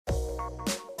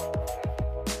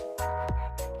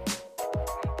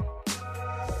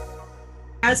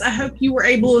guys. I hope you were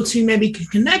able to maybe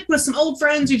connect with some old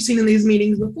friends you've seen in these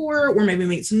meetings before, or maybe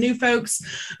meet some new folks.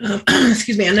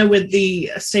 Excuse me. I know with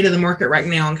the state of the market right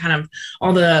now and kind of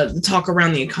all the talk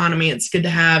around the economy, it's good to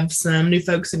have some new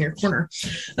folks in your corner.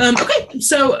 Okay,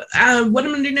 so what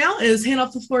I'm going to do now is hand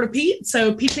off the floor to Pete.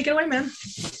 So Pete, take it away, man.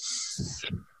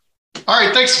 All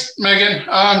right, thanks, Megan.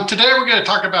 Today we're going to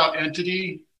talk about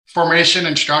entity formation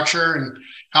and structure and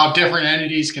how different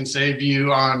entities can save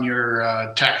you on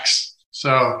your tax.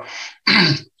 So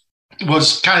we'll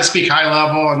just kind of speak high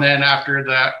level, and then after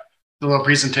that, the little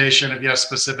presentation, if you have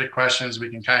specific questions,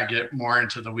 we can kind of get more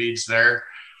into the weeds there.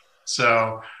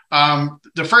 So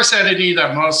the first entity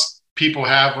that most people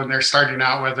have when they're starting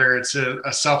out, whether it's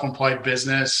a self-employed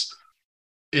business,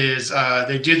 is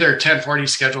they do their 1040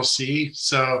 Schedule C.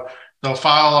 So they'll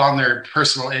file on their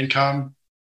personal income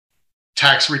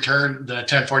tax return, the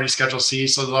 1040 Schedule C.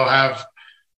 So they'll have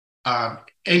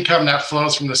income that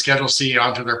flows from the Schedule C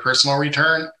onto their personal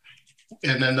return,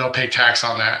 and then they'll pay tax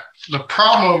on that. The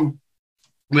problem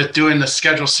with doing the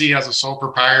Schedule C as a sole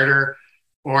proprietor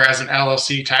or as an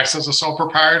LLC taxed as a sole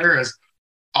proprietor is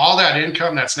all that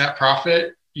income that's net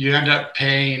profit, you end up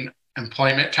paying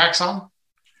employment tax on.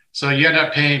 So you end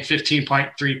up paying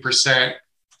 15.3%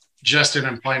 just in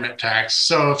employment tax.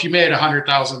 So if you made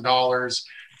 $100,000,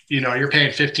 you're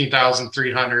paying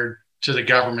 $15,300 to the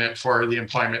government for the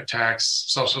employment tax,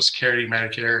 Social Security,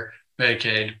 Medicare,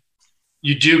 Medicaid.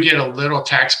 You do get a little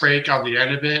tax break on the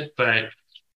end of it, but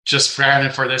just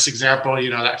for this example,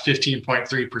 that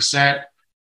 15.3%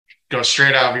 goes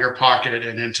straight out of your pocket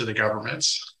and into the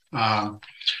government's.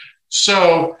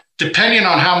 So depending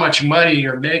on how much money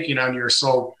you're making on your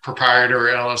sole proprietor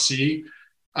or LLC,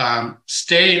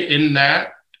 staying in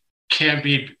that can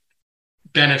be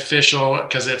beneficial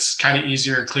because it's kind of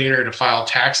easier and cleaner to file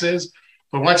taxes.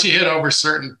 But once you hit over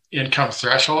certain income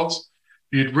thresholds,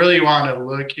 you'd really want to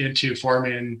look into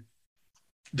forming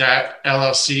that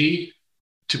LLC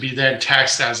to be then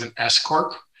taxed as an S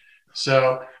Corp.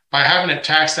 So by having it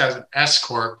taxed as an S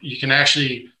Corp, you can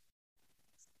actually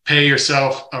pay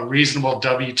yourself a reasonable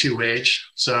W-2 wage.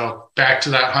 So back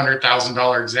to that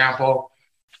 $100,000 example,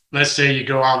 let's say you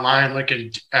go online, look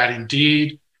at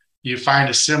Indeed, you find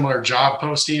a similar job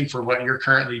posting for what you're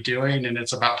currently doing, and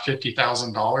it's about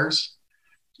 $50,000.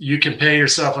 You can pay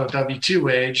yourself a W-2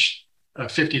 wage of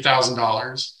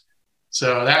 $50,000.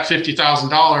 So that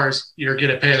 $50,000, you're going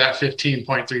to pay that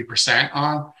 15.3%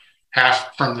 on,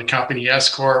 half from the company S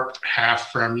Corp,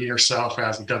 half from yourself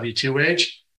as a W-2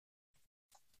 wage.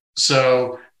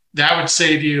 So that would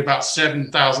save you about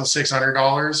 $7,600,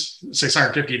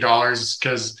 $650,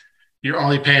 because you're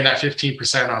only paying that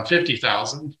 15% on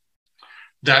 $50,000.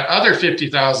 That other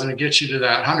 $50,000 to get you to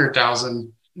that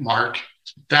 $100,000 mark,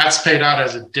 that's paid out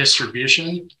as a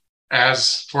distribution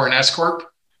as for an S Corp.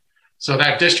 So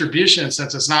that distribution,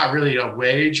 since it's not really a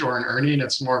wage or an earning,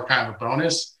 it's more kind of a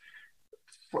bonus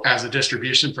as a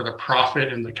distribution for the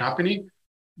profit in the company,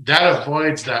 that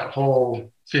avoids that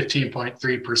whole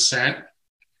 15.3%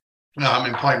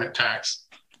 employment tax.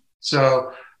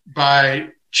 So by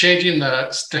changing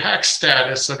the tax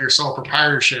status of your sole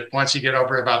proprietorship, once you get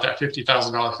over about that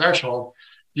 $50,000 threshold,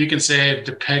 you can save,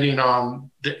 depending on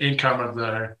the income of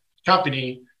the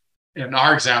company. In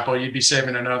our example, you'd be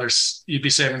saving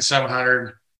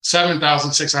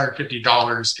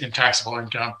 $7,650 in taxable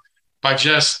income by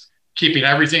just keeping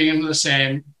everything the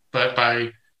same, but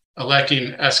by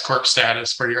electing S Corp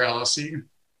status for your LLC.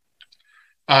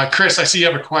 Chris, I see you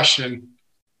have a question.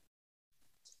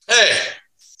 Hey,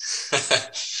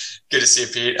 good to see you,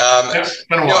 Pete. It's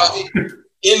been a while.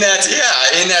 In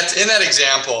that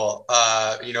example,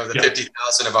 the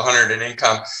 50,000 of 100 in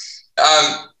income.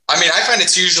 I find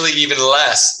it's usually even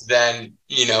less than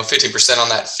 15% on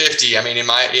that 50. In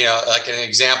my like an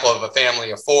example of a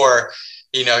family of four,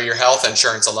 your health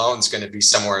insurance alone is going to be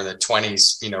somewhere in the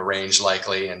 20s range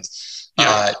likely, and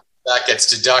that gets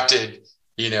deducted.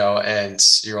 And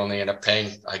you only end up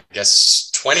paying, I guess,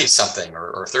 20 something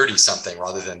or 30 something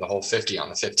rather than the whole 50 on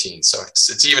the 15. So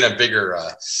it's even a bigger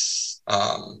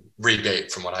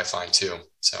rebate from what I find too.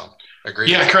 So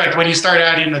agree. Yeah, correct. When you start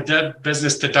adding the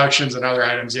business deductions and other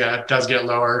items, it does get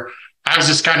lower. I was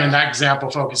just kind of in that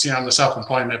example focusing on the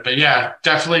self-employment, but yeah,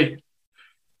 definitely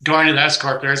going to the S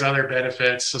Corp, there's other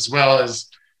benefits, as well as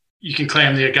you can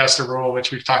claim the Augusta rule,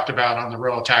 which we've talked about on the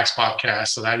Rural Tax Podcast.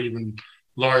 So that even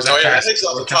lowers that tax. I think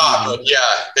off the top, but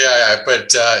but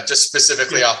just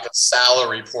specifically off the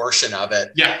salary portion of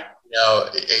it.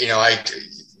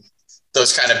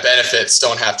 Those kind of benefits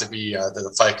don't have to be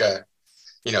the FICA,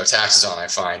 taxes on, I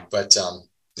find. But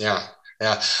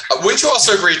wouldn't you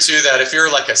also agree too that if you're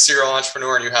like a serial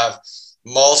entrepreneur and you have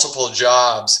multiple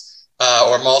jobs,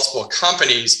 or multiple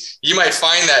companies, you might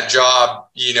find that job,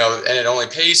 and it only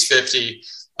pays 50,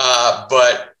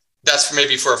 but that's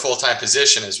maybe for a full-time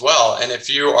position as well. And if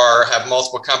you have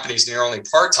multiple companies and you're only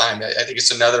part-time, I think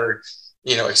it's another,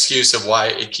 excuse of why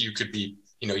you could be,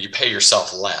 you pay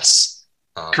yourself less.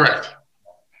 Correct.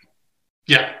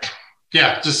 Yeah.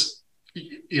 Just,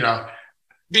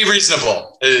 be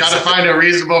reasonable. Got to find a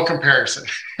reasonable comparison.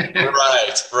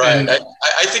 Right. And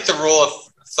I think the rule of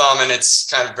thumb, and it's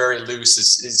kind of very loose,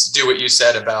 is do what you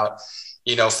said about,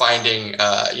 finding,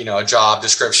 a job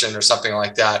description or something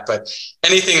like that. But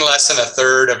anything less than a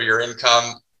third of your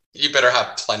income, you better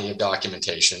have plenty of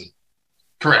documentation.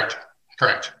 Correct.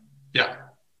 Yeah.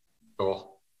 Cool.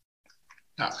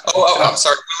 I'm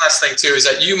sorry. One last thing too is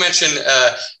that you mentioned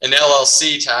an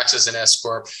LLC tax as an S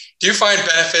corp. Do you find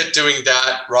benefit doing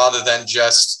that rather than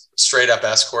just straight up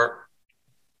S corp?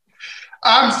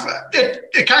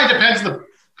 It kind of depends on the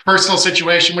personal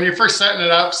situation. When you're first setting it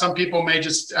up, some people may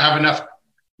just have enough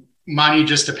money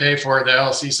just to pay for the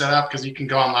LLC setup because you can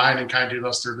go online and kind of do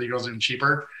those through LegalZoom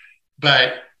cheaper.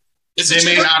 But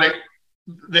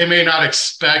they may not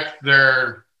expect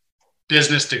their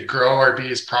business to grow or be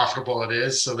as profitable it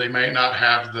is. So they might not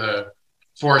have the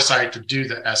foresight to do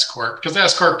the S corp, because the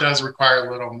S corp does require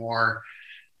a little more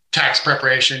tax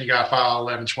preparation. You got to file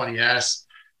 1120S.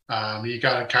 You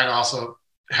got to kind of also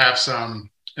have some,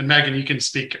 and Megan, you can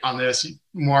speak on this,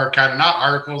 more kind of not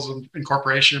articles of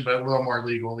incorporation, but a little more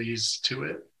legalese to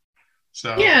it.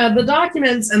 So yeah, the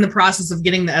documents and the process of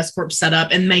getting the S corp set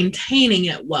up and maintaining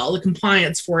it well, the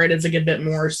compliance for it is a good bit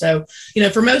more. So,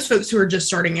 for most folks who are just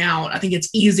starting out, I think it's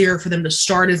easier for them to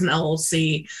start as an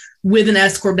LLC with an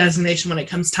S corp designation when it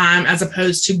comes time, as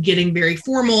opposed to getting very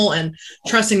formal and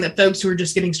trusting that folks who are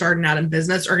just getting started out in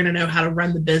business are going to know how to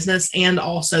run the business and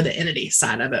also the entity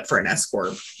side of it for an S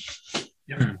corp.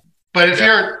 Yeah. But if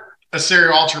you're a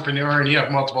serial entrepreneur and you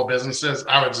have multiple businesses,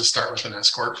 I would just start with an S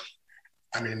corp.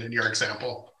 In your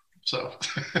example. So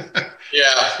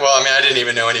yeah, well, I didn't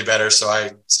even know any better, so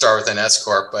I start with an S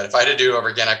corp. But if I had to do it over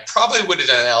again, I probably would have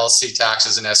done an LLC tax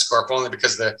as an S corp, only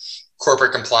because the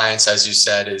corporate compliance, as you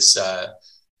said, is a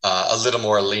little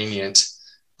more lenient.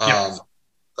 Yeah.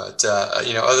 But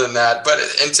other than that, but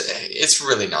it's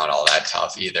really not all that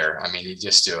tough either. You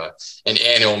just do an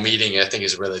annual meeting. I think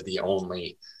is really the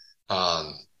only,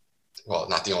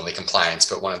 not the only compliance,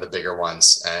 but one of the bigger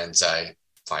ones, and I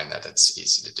find that it's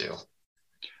easy to do.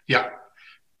 Yeah.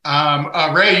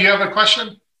 Ray, you have a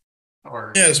question?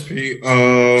 Yes, Pete.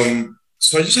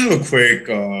 So I just have a quick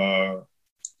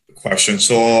question.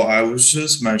 So I was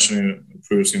just mentioning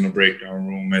previously in the breakdown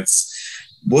room,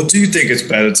 what do you think is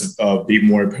better to be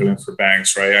more appealing for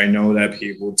banks, right? I know that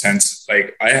people tend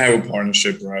to, I have a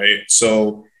partnership, right?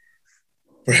 So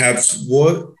perhaps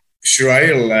what should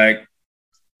I elect?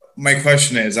 My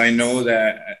question is, I know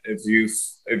that if you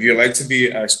like to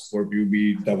be S corp, you'll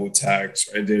be double taxed,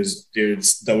 right? There's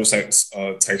double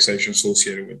taxation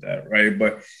associated with that, right?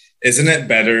 But isn't it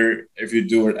better if you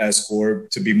do an S corp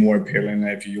to be more appealing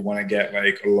if you want to get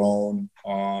a loan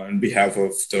on behalf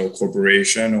of the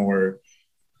corporation, or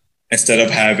instead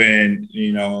of having,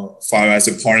 file as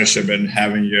a partnership and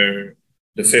having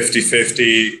the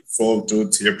 50-50 flow through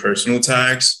to your personal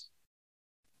tax?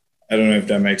 I don't know if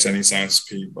that makes any sense,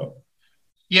 Pete, but.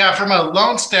 Yeah, from a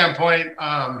loan standpoint,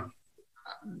 I'm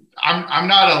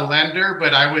not a lender,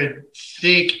 but I would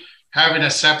think having a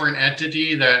separate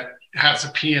entity that has a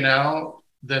P&L,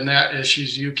 then that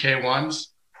issues you K1s,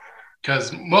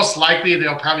 because most likely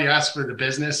they'll probably ask for the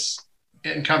business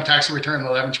income tax return, the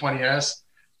 1120S.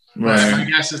 Right. My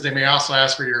guess is they may also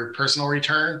ask for your personal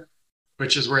return,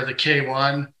 which is where the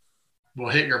K1 will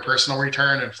hit your personal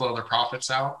return and flow the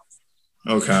profits out.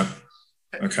 Okay.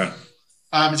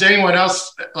 Does anyone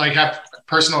else have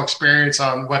personal experience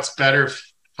on what's better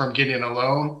from getting a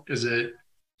loan? Is it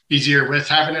easier with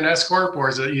having an S corp, or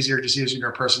is it easier just using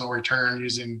your personal return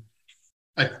using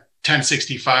a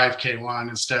 1065 K1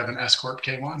 instead of an S corp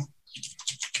K1?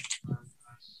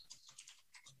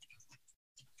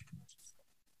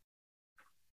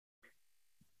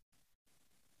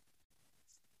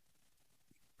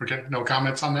 Okay, no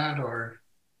comments on that, or?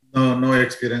 No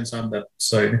experience on that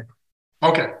side.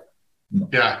 Okay.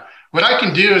 Yeah. What I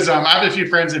can do is I have a few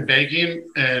friends in banking,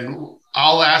 and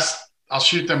I'll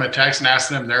shoot them a text and ask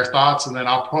them their thoughts, and then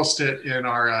I'll post it in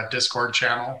our Discord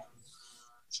channel.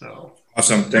 So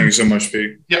awesome. Thank you so much,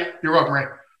 Pete. Yep. You're welcome, Ray.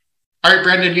 All right,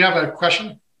 Brendan, you have a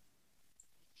question?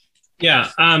 Yeah.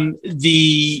 In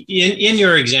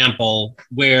your example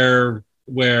where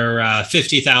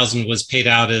 50,000 was paid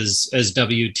out as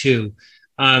W-2,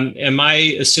 am I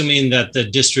assuming that the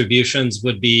distributions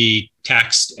would be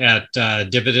taxed at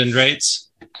dividend rates?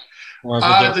 Or would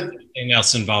there be anything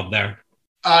else involved there?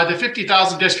 The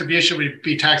 50,000 distribution would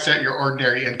be taxed at your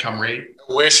ordinary income rate.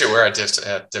 I wish it were at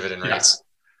dividend rates.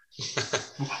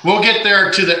 We'll get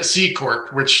there to the C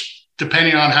Corp, which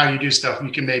depending on how you do stuff,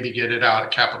 you can maybe get it out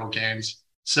at capital gains.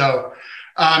 So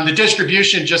the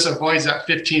distribution just avoids that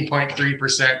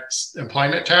 15.3%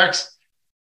 employment tax,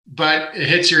 but it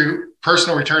hits your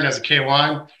personal return as a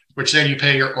K1, which then you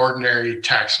pay your ordinary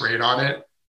tax rate on it.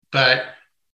 But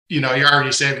you're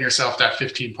already saving yourself that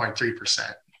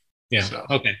 15.3%. Yeah. So,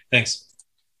 okay. Thanks.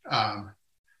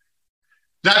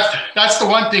 That's the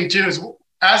one thing too, is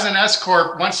as an S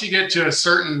Corp, once you get to a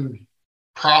certain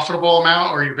profitable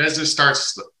amount, or your business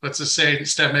starts, let's just say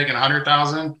instead of making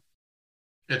 100,000,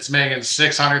 it's making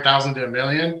 600,000 to $1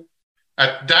 million.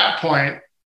 At that point,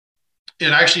 it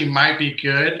actually might be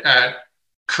good at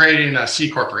creating a C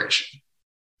corporation.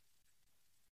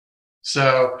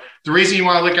 So the reason you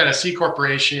want to look at a C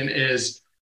corporation is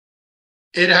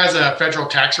it has a federal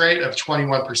tax rate of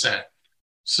 21%.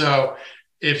 So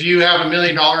if you have $1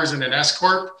 million in an S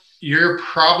Corp, you're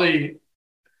probably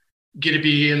going to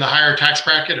be in the higher tax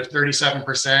bracket of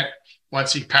 37%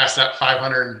 once you pass that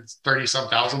 530-some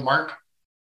thousand mark.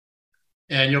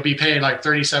 And you'll be paying like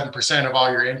 37% of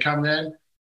all your income then.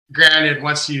 Granted,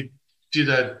 once you do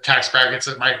the tax brackets,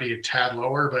 it might be a tad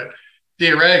lower, but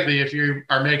theoretically, if you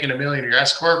are making $1 million in your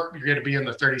S Corp, you're going to be in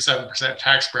the 37%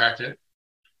 tax bracket.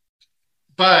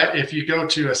 But if you go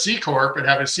to a C Corp and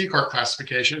have a C Corp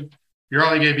classification, you're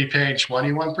only going to be paying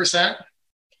 21%,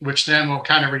 which then will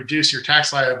kind of reduce your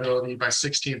tax liability by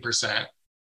 16%.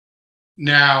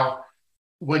 Now,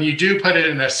 when you do put it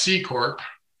in a C Corp,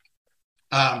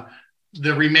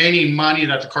 the remaining money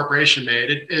that the corporation made,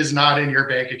 it is not in your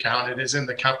bank account. It is in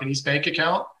the company's bank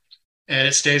account, and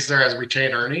it stays there as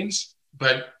retained earnings,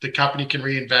 but the company can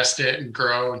reinvest it and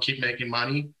grow and keep making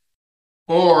money.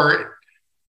 Or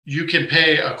you can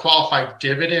pay a qualified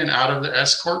dividend out of the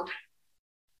S Corp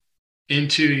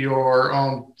into your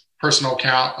own personal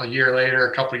account a year later,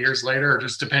 a couple of years later, or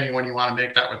just depending when you want to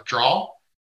make that withdrawal.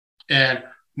 And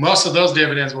most of those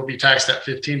dividends will be taxed at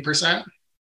 15%.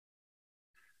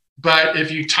 But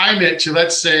if you time it to,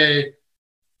 let's say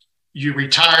you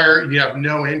retire, you have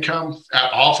no income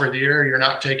at all for the year, you're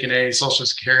not taking any Social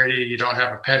Security, you don't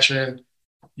have a pension,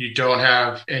 you don't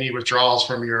have any withdrawals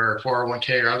from your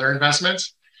 401k or other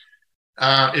investments.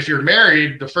 If you're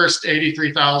married, the first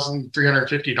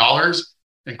 $83,350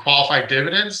 in qualified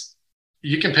dividends,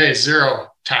 you can pay zero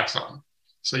tax on.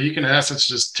 So you can, in essence,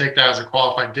 just take that as a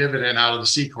qualified dividend out of the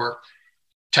C Corp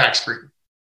tax-free.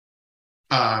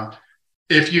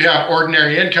 If you have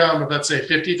ordinary income of, let's say,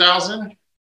 $50,000,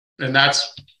 and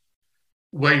that's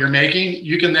what you're making,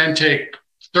 you can then take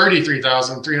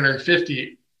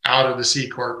 $33,350 out of the C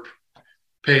Corp,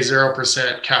 pay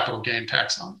 0% capital gain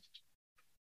tax on.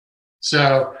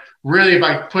 So really,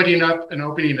 by putting up and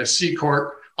opening a C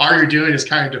Corp, all you're doing is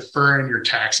kind of deferring your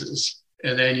taxes.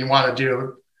 And then you want to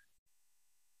do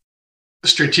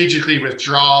strategically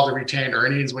withdraw the retained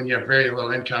earnings when you have very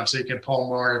low income, so you can pull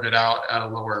more of it out at a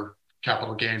lower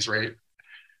capital gains rate,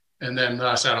 and then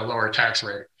thus at a lower tax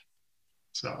rate.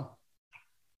 So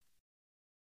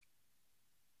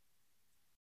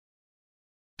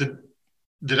did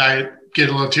I get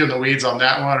a little too in the weeds on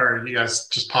that one, or are you guys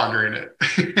just pondering it?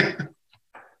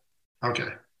 Okay.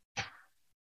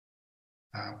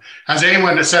 Has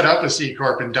anyone set up a C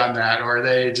Corp and done that, or are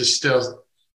they just still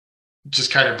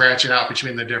just kind of branching out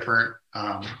between the different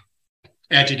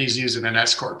entities using an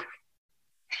S Corp?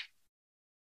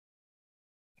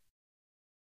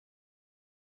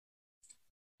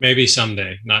 Maybe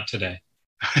someday, not today.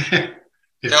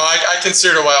 No, I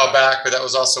considered a while back, but that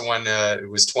was also when it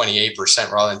was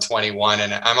 28% rather than 21%.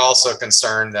 And I'm also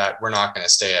concerned that we're not going to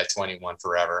stay at 21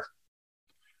 forever.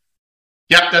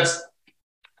 Yeah, that's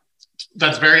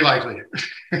very likely.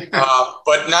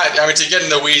 But not, I mean, to get in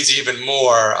the weeds even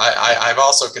more, I've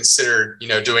also considered,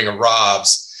 doing a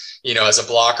ROBS, as a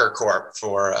blocker corp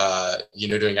for,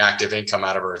 doing active income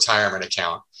out of a retirement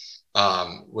account,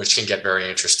 which can get very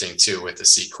interesting too with the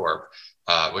C Corp,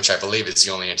 which I believe is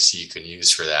the only entity you can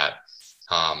use for that.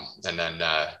 And then,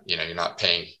 you're not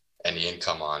paying any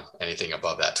income on anything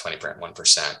above that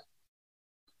 20.1%.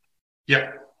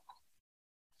 Yep.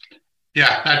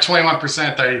 Yeah, that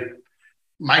 21%,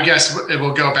 my guess it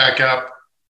will go back up.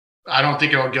 I don't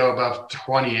think it will go above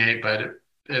 28, but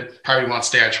it probably won't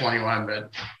stay at 21,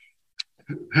 but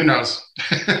who knows?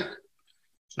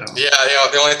 So. Yeah,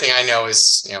 the only thing I know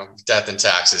is, death and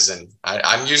taxes, and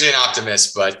I'm usually an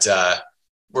optimist, but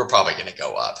we're probably going to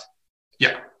go up.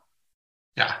 Yeah.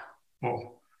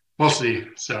 We'll see.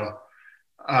 So,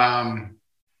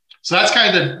 so that's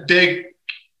kind of the big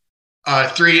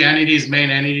three entities, main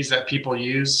entities that people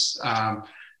use.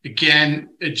 Again,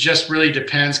 it just really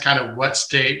depends kind of what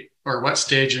state or what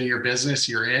stage in your business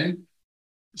you're in.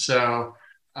 So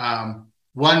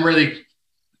one really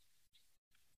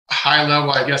high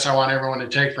level, I guess I want everyone to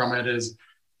take from it is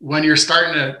when you're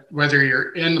starting to, whether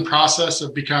you're in the process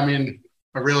of becoming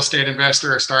a real estate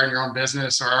investor or starting your own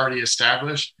business or already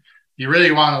established, you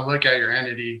really want to look at your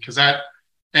entity, because that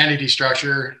entity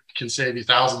structure can save you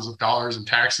thousands of dollars in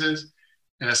taxes.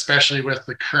 And especially with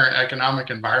the current economic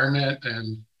environment,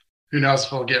 and who knows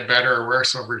if it'll get better or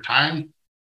worse over time,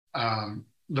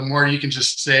 the more you can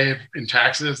just save in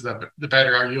taxes, the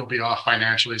better you'll be off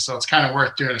financially. So it's kind of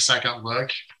worth doing a second look.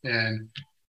 And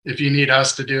if you need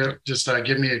us to do it, just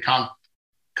give me a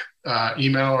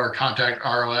email or contact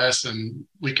RLS, and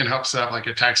we can help set up like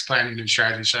a tax planning and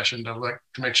strategy session to look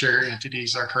to make sure your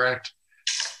entities are correct.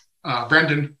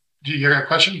 Brendan, do you have a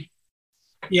question?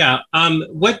 Yeah.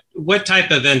 What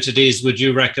type of entities would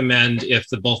you recommend if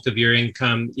the bulk of your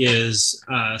income is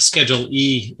Schedule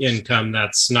E income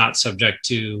that's not subject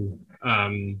to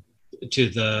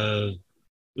the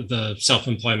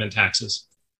self-employment taxes?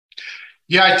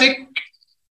 Yeah, I think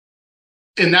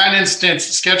in that instance,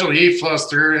 Schedule E flows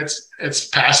through. It's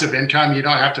passive income. You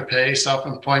don't have to pay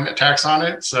self-employment tax on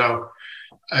it. So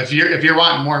if you're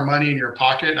wanting more money in your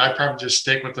pocket, I'd probably just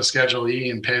stick with the Schedule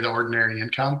E and pay the ordinary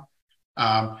income.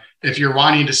 If you're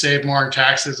wanting to save more in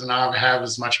taxes and not have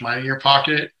as much money in your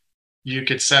pocket, you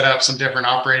could set up some different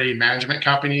operating management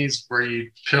companies where you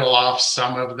peel off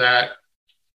some of that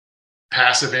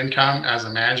passive income as a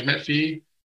management fee,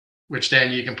 which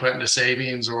then you can put into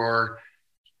savings or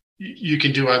you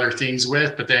can do other things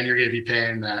with, but then you're going to be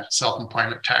paying that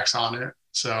self-employment tax on it.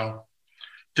 So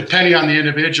depending on the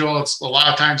individual, it's a lot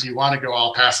of times you want to go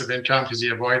all passive income because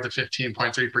you avoid the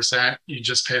 15.3%. You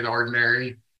just pay the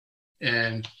ordinary.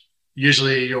 And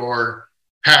usually your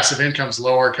passive income is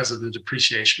lower because of the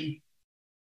depreciation.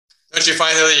 Don't you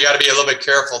find that you got to be a little bit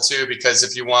careful too? Because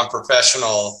if you want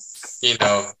professional,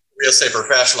 real estate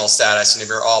professional status, and if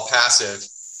you're all passive,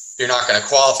 you're not going to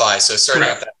qualify. So starting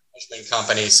up that management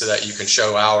company so that you can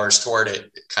show hours toward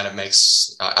it kind of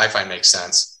makes, I find makes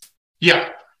sense. Yeah.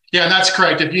 Yeah, and that's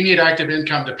correct. If you need active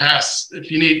income to pass,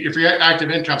 if your active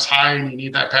income's high and you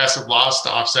need that passive loss to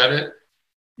offset it,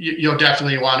 you'll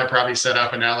definitely want to probably set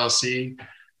up an LLC,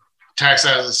 tax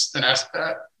as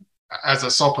a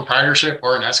sole proprietorship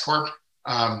or an S corp.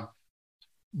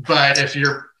 But if you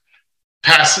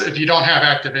don't have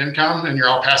active income and you're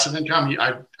all passive income,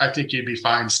 I think you'd be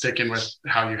fine sticking with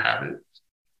how you have it.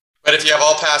 But if you have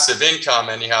all passive income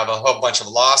and you have a whole bunch of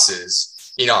losses,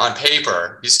 on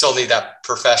paper, you still need that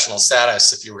professional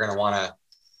status if you were going to want to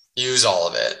use all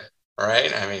of it,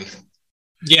 right? I mean.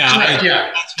 Yeah,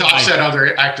 to offset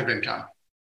other active income.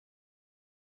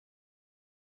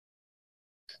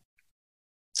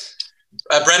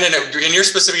 Brendan, in your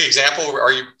specific example,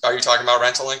 are you talking about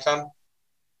rental income?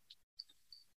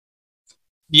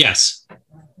 Yes.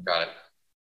 Got it.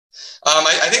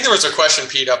 I think there was a question,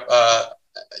 Pete, up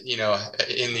in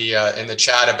the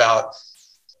chat about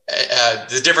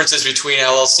the differences between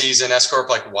LLCs and S corp,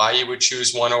 like why you would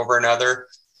choose one over another.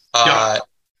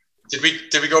 Did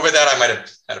we go over that? I might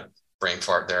have had a brain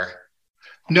fart there.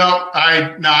 No,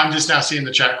 I'm just now seeing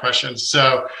the chat questions.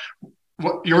 So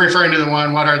you're referring to the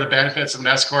one, what are the benefits of an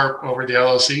S corp over the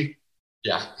LLC?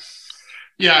 Yeah.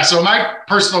 Yeah. So my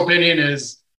personal opinion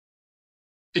is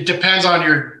it depends on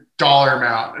your dollar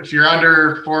amount. If you're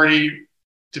under 40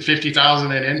 to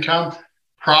 50,000 in income,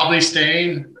 probably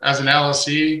staying as an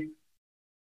LLC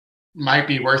might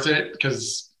be worth it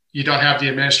because you don't have the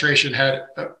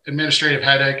administrative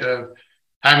headache of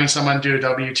having someone do a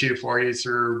W-2 for you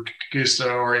through Gusto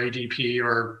or ADP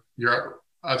or your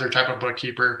other type of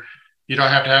bookkeeper. You don't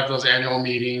have to have those annual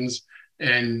meetings,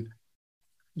 and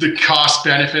the cost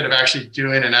benefit of actually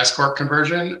doing an S corp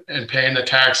conversion and paying the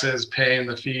taxes, paying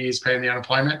the fees, paying the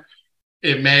unemployment,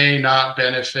 it may not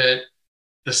benefit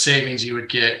the savings you would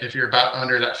get if you're about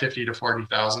under that $50,000 to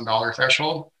 $40,000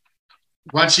 threshold.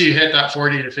 Once you hit that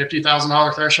 $40,000 to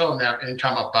 $50,000 threshold and have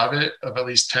income above it of at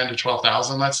least $10,000 to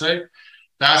 $12,000, let's say,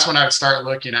 that's when I would start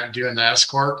looking at doing the S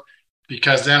corp,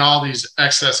 because then all these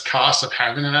excess costs of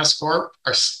having an S corp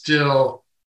are still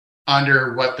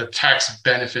under what the tax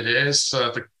benefit is.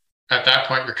 So at that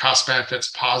point, your cost benefit's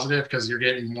positive because you're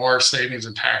getting more savings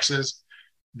in taxes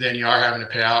than you are having to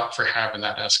pay out for having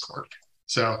that S corp.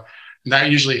 So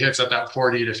that usually hits at that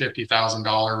 $40,000 to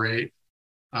 $50,000 rate.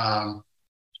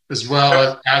 As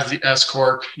well as the S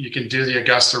corp, you can do the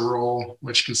Augusta rule,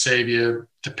 which can save you,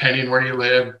 depending where you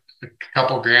live, a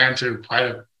couple grand to quite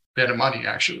a bit of money,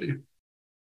 actually.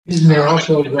 Isn't there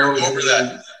also over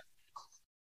that?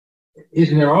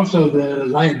 isn't there also the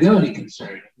liability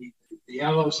concern? The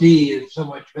LLC is so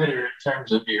much better in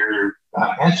terms of your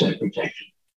asset protection.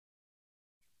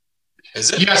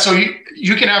 Is it? Yeah, so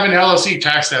you can have an LLC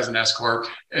taxed as an S corp,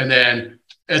 and then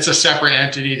it's a separate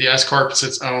entity. The S corp is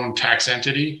its own tax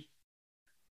entity.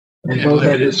 And both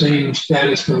have the same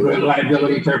status for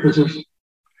liability purposes?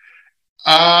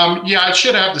 Yeah, it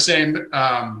should have the same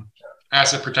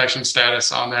asset protection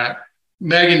status on that.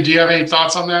 Megan, do you have any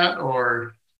thoughts on that,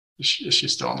 or is she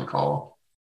still on the call?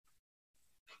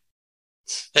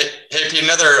 Hey, Pete,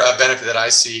 another benefit that I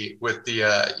see with the,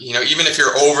 even if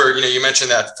you're over, you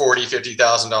mentioned that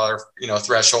 $40,000-$50,000,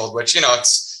 threshold, which,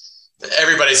 it's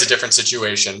everybody's a different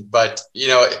situation. But,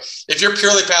 if you're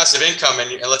purely passive income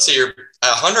and let's say you're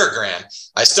 $100,000,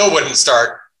 I still wouldn't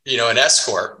start, an S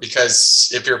corp,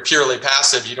 because if you're purely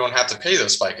passive, you don't have to pay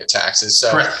those FICA taxes.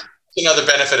 So Correct. Another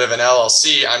benefit of an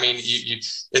LLC,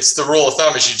 it's the rule of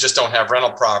thumb is you just don't have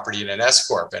rental property in an S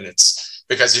corp, and it's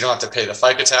because you don't have to pay the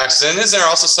FICA taxes. And is there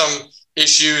also some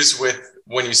issues with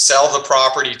when you sell the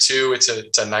property too? It's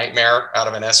a nightmare out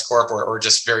of an S corp, or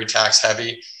just very tax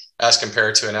heavy as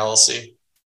compared to an LLC.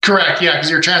 Correct. Yeah, because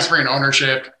you're transferring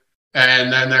ownership,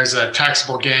 and then there's a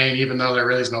taxable gain, even though there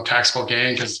really is no taxable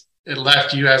gain because it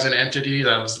left you as an entity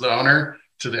that was the owner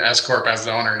to the S corp as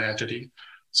the owner and entity.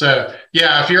 So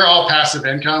yeah, if you're all passive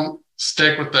income, I'd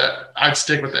stick with the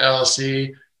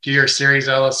LLC, do your series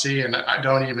LLC, and I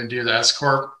don't even do the S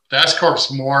corp. The S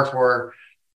corp's more for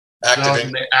those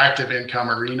in the active income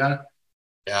arena.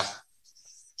 Yeah.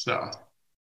 So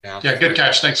yeah, good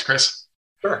catch. Thanks, Chris.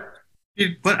 Sure.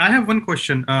 But I have one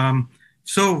question.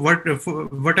 So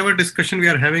whatever discussion we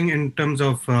are having in terms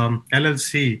of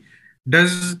LLC,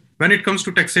 when it comes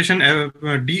to taxation,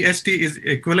 DST is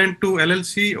equivalent to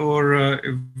LLC, or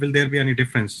will there be any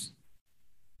difference?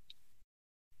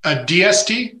 A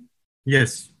DST?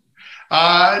 Yes.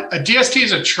 A DST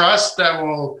is a trust that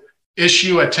will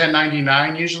issue a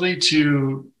 1099 usually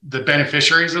to the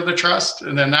beneficiaries of the trust,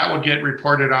 and then that will get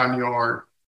reported on your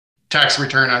tax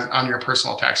return on your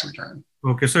personal tax return.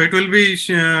 Okay, so it will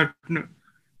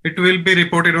be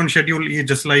reported on Schedule E,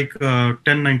 just like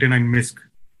 1099 MISC.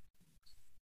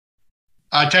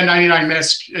 1099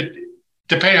 MISC,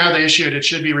 depending on how they issue it, it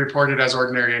should be reported as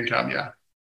ordinary income. Yeah.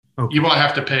 Okay. You won't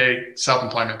have to pay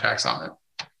self-employment tax on it.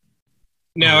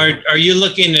 Now, are you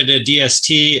looking at a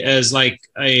DST as like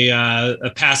a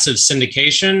passive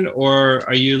syndication, or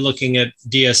are you looking at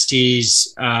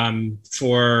DSTs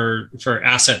for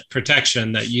asset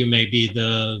protection that you may be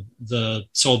the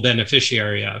sole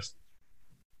beneficiary of?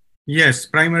 Yes,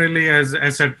 primarily as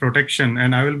asset protection,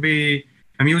 and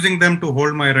I'm using them to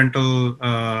hold my rental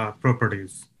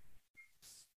properties.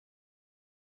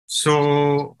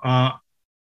 So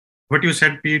what you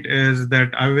said, Pete, is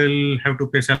that I will have to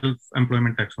pay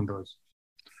self-employment tax on those.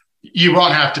 You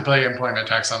won't have to pay employment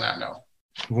tax on that, no.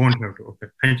 Won't have to. Okay,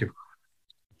 thank you.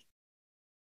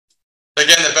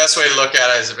 Again, the best way to look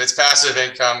at it is if it's passive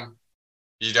income,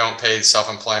 you don't pay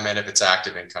self-employment. If it's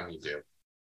active income, you do.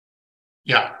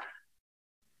 Yeah.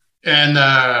 And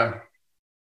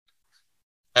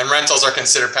rentals are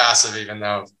considered passive, even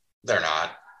though they're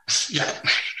not. Yeah.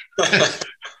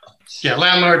 Yeah,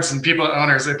 landlords and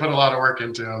owners, they put a lot of work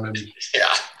into them. And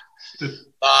yeah, a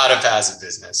lot of passive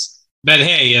business. But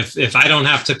hey, if I don't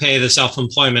have to pay the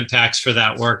self-employment tax for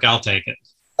that work, I'll take it.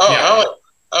 Oh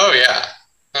yeah.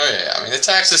 I mean, the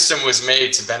tax system was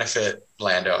made to benefit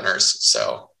landowners.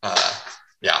 So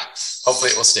yeah,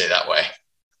 hopefully it will stay that way.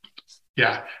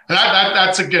 Yeah,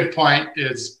 that's a good point,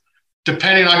 is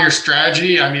depending on your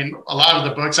strategy. I mean, a lot of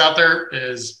the books out there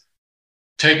is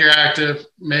take your active,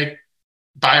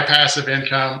 buy passive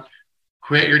income,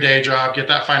 quit your day job, get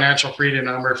that financial freedom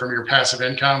number from your passive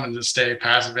income and just stay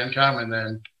passive income and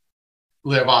then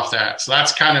live off that. So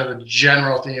that's kind of the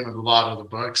general theme of a lot of the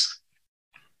books.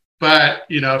 But,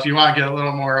 if you want to get a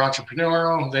little more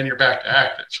entrepreneurial, then you're back to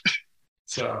active.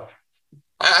 So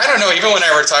I don't know. Even when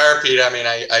I retire, Pete, I mean,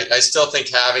 I still think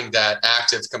having that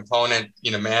active component,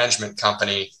 management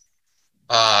company,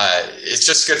 it's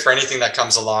just good for anything that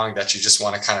comes along that you just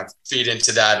want to kind of feed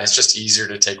into that. And it's just easier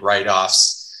to take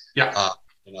write-offs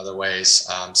in other ways.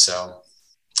 So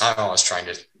I'm always trying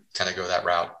to kind of go that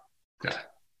route. Yeah.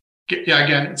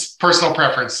 Again, it's personal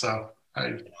preference. So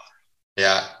the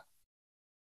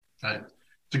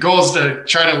goal is to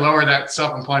try to lower that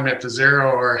self-employment to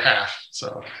 0 or half.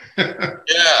 So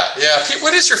yeah. Pete,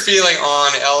 what is your feeling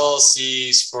on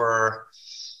LLCs for,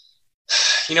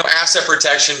 asset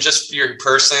protection, just for you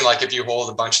personally, like if you hold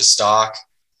a bunch of stock,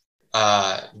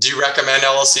 do you recommend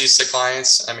LLCs to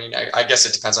clients? I mean, I guess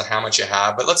it depends on how much you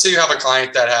have, but let's say you have a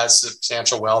client that has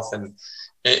substantial wealth in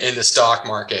the stock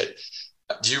market.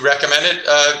 Do you recommend it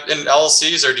in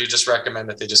LLCs, or do you just recommend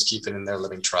that they just keep it in their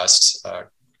living trust,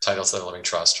 title to their living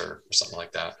trust, or something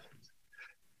like that?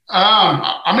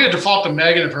 I'm going to default to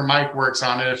Megan if her mic works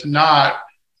on it. If not,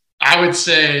 I would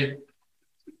say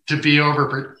to be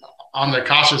over on the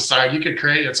cautious side, you could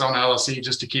create its own LLC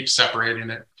just to keep separating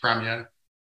it from you.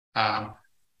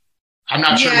 I'm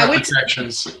not sure what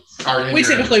protections are in We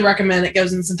typically recommend it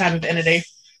goes in some type of entity.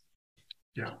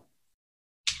 Yeah.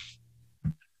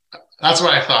 That's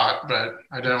what I thought, but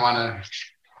I didn't want to.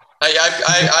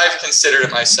 I've considered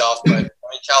it myself, but I mean,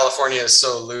 California is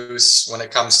so loose when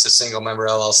it comes to single member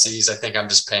LLCs. I think I'm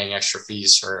just paying extra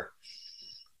fees for,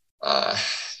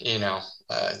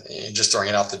 just throwing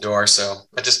it out the door. So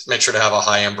I just make sure to have a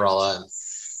high umbrella, and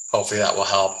hopefully that will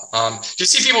help. Do you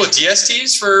see people with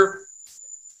DSTs for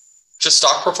just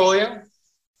stock portfolio?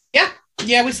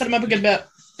 Yeah, we set them up a good bit.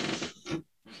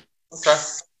 Okay.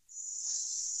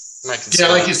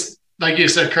 Yeah, like you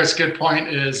said, Chris, good point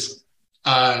is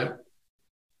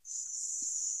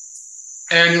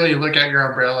annually look at your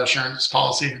umbrella insurance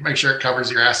policy, make sure it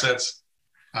covers your assets,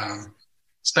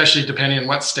 especially depending on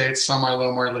what states. Some are a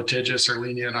little more litigious or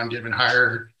lenient on giving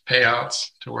higher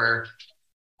payouts, to where,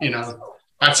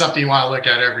 that's something you want to look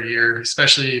at every year,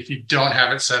 especially if you don't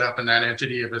have it set up in that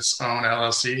entity of its own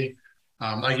LLC.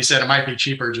 Like you said, it might be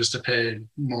cheaper just to pay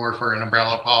more for an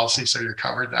umbrella policy, so you're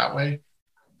covered that way.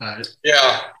 And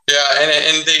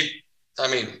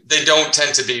they don't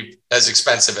tend to be as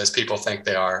expensive as people think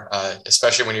they are,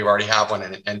 especially when you already have one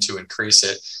and to increase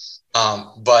it.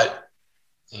 But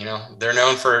they're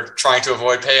known for trying to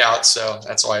avoid payouts, so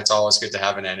that's why it's always good to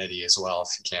have an entity as well if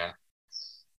you can.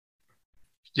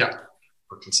 Yeah,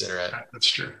 or consider it. That's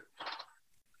true.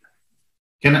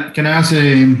 Can I ask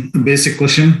a basic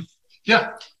question?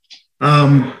 Yeah.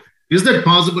 Is that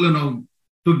possible?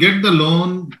 To get the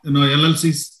loan,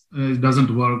 LLCs doesn't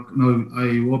work.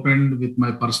 I opened with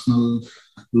my personal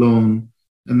loan,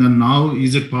 and then now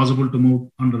is it possible to move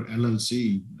under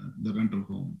LLC, the rental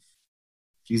home?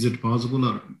 Is it possible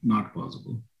or not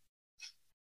possible?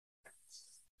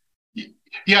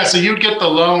 Yeah, so you'd get the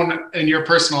loan in your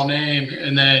personal name,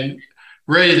 and then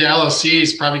really the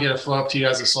LLCs probably get a flow up to you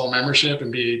as a sole membership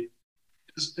and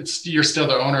you're still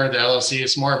the owner of the LLC.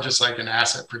 It's more of just like an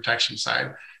asset protection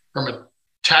side. From a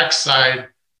tax side,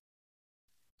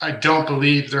 I don't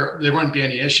believe there wouldn't be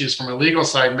any issues. From a legal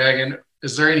side, Megan,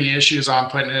 is there any issues on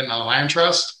putting it in a land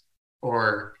trust,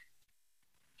 or?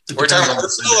 We're talking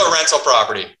personal or rental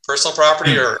property? Personal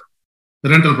property or? The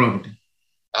rental property.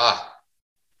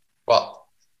 Well,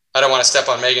 I don't want to step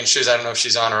on Megan's shoes. I don't know if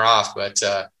she's on or off, but,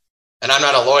 and I'm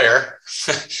not a lawyer,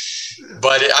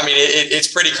 but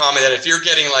it's pretty common that if you're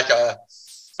getting like a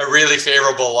really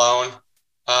favorable loan,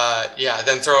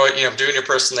 then throw it, do it in your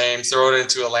personal name, throw it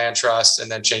into a land trust, and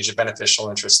then change the beneficial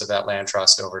interest of that land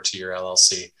trust over to your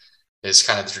LLC is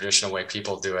kind of the traditional way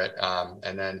people do it.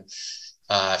 And then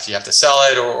if you have to sell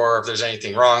it or if there's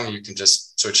anything wrong, you can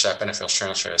just switch that beneficial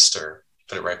interest or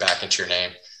put it right back into your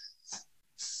name.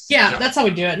 Yeah, that's how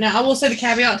we do it. Now, I will say the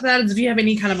caveat to that is if you have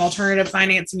any kind of alternative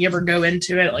financing, you ever go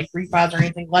into it, like refis or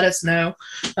anything, let us know.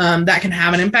 That can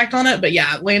have an impact on it. But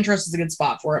yeah, land trust is a good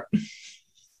spot for it.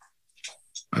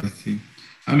 I see.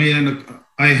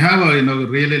 I have a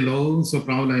really low, so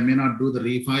probably I may not do the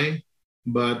refi,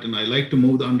 but I like to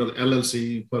move under the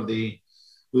LLC for the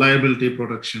liability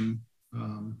protection.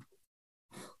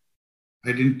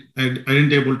 I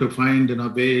didn't able to find a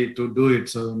way to do it,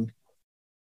 so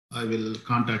I will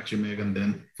contact you, Megan,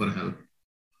 then for help.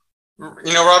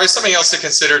 Robbie, something else to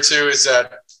consider too is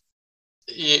that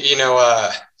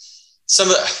some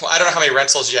of the, I don't know how many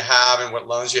rentals you have and what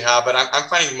loans you have, but I'm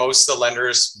finding most of the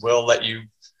lenders will let you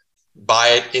buy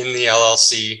it in the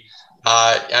LLC.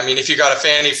 If you got a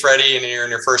Fannie, Freddie, and you're in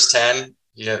your first 10, and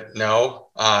you're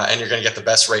going to get the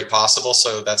best rate possible.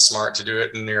 So that's smart to do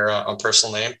it in your own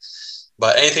personal name.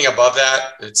 But anything above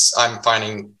that, I'm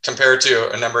finding compared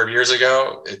to a number of years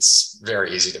ago, it's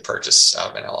very easy to purchase out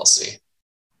of an LLC.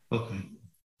 Okay.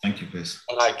 Thank you, Chris.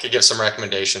 And I could give some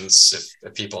recommendations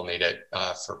if people need it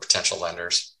for potential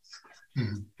lenders.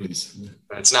 Mm-hmm. Please.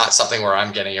 But it's not something where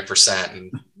I'm getting 1%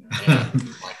 and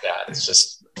like that. It's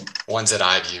just ones that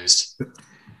I've used.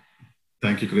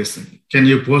 Thank you, Chris. Can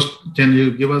you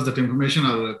give us that information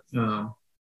or?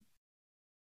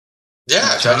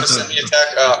 Yeah, just send me a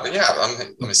text. Let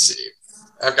me see.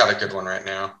 I've got a good one right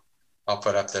now. I'll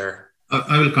put up there.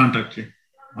 I will contact you.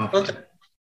 Okay.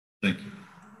 Thank you.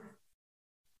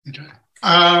 Okay.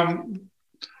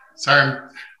 Sorry.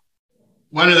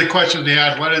 One of the questions we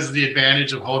had, what is the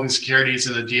advantage of holding securities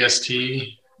in the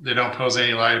DST that don't pose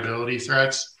any liability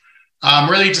threats?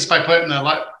 Really just by putting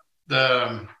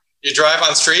the You drive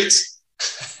on streets?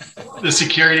 the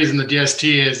securities in the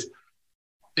DST is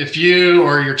if you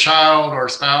or your child or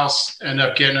spouse end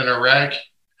up getting in a wreck,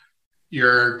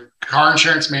 your car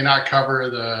insurance may not cover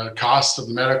the cost of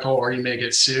the medical, or you may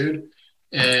get sued.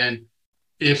 And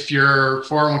if your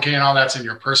 401k and all that's in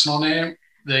your personal name,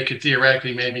 they could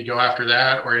theoretically maybe go after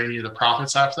that or any of the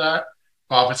profits after that.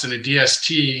 Well, if it's in a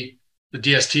DST, the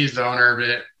DST is the owner of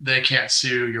it. They can't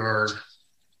sue your,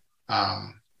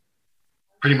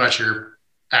 pretty much your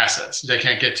assets. They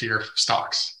can't get to your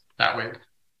stocks that way.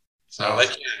 So they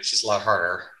can. It's just a lot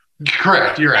harder.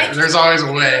 Correct. You're right. There's always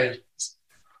a way.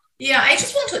 Yeah, I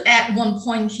just want to add one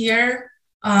point here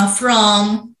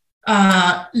from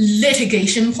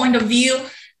litigation point of view.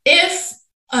 If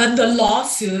the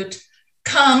lawsuit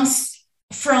comes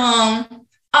from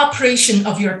operation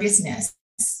of your business,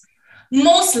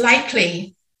 most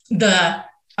likely the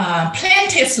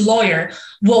plaintiff's lawyer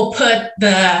will put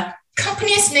the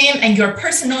company's name and your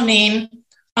personal name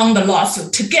on the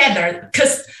lawsuit together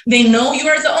because they know you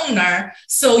are the owner,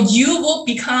 so you will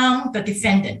become the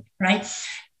defendant, right?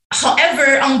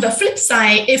 However, on the flip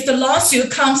side, if the lawsuit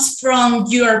comes from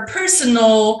your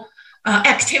personal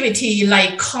activity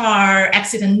like car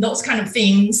accident, those kind of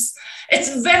things,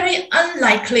 it's very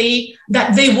unlikely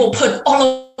that they will put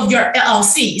all of your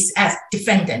LLCs as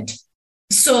defendant.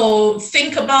 So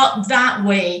think about that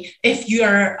way. If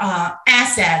your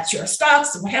assets, your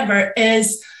stocks, whatever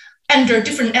is under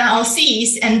different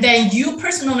LLCs, and then you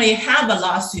personally have a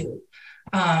lawsuit,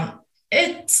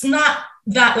 it's not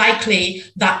that likely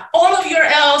that all of your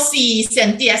LLCs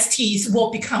and DSTs will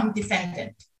become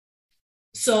defendant.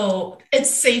 So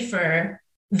it's safer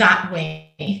that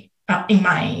way, in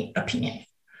my opinion.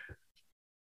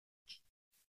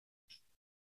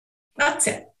 That's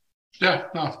it. Yeah,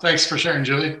 no, thanks for sharing,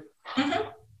 Julie.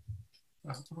 Now,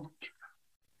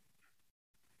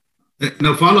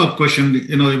 follow-up question,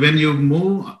 when you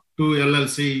move to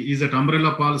LLC, is that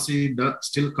umbrella policy that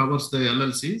still covers the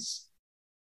LLCs?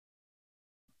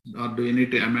 Or do you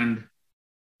need to amend?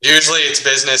 Usually it's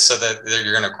business, so that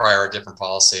you're going to require a different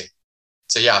policy.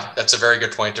 So yeah, that's a very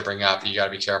good point to bring up. You got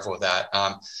to be careful with that.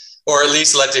 Or at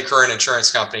least let the current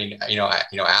insurance company,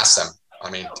 ask them.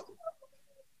 I mean,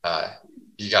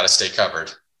 you got to stay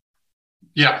covered.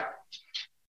 Yeah.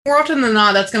 More often than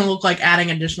not, that's going to look like adding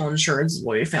additional insurance is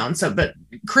what we found. So, but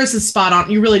Chris is spot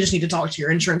on. You really just need to talk to your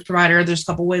insurance provider. There's a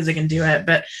couple ways they can do it,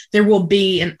 but there will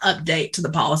be an update to the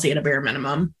policy at a bare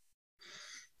minimum.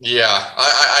 Yeah,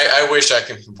 I wish I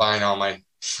could combine all my,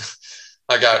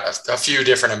 I got a few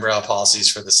different umbrella policies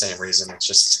for the same reason. It's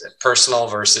just personal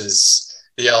versus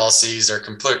the LLCs are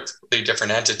completely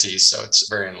different entities. So it's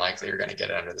very unlikely you're going to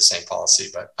get it under the same policy,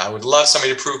 but I would love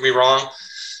somebody to prove me wrong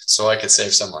so I could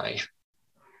save some money.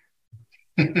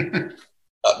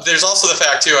 There's also the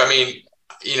fact too, I mean,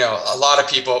 a lot of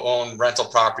people own rental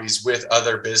properties with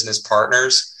other business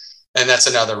partners. And that's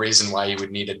another reason why you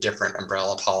would need a different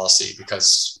umbrella policy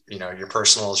because, your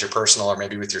personal is your personal, or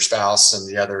maybe with your spouse, and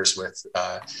the others with,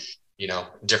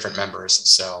 different members.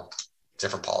 So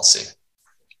different policy.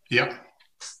 Yep.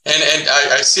 And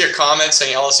I see a comment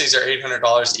saying LLCs are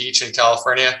 $800 each in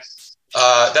California.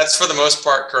 That's for the most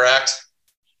part correct,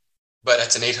 but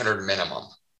it's an $800 minimum.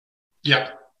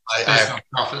 Yep. I have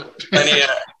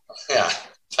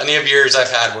plenty of years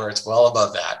I've had where it's well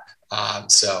above that.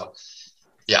 So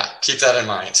yeah, keep that in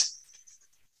mind.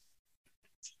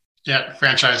 Yeah,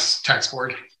 franchise tax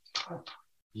board.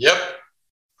 Yep.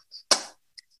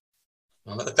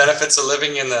 One of the benefits of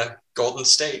living in the Golden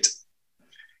State.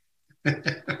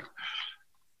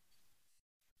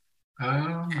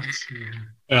 Well,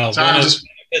 So one of the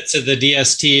benefits of the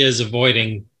DST is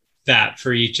avoiding that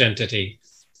for each entity.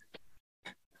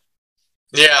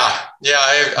 Yeah,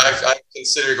 I've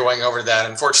considered going over that.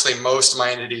 Unfortunately, most of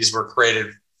my entities were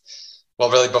created,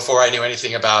 well, really before I knew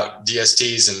anything about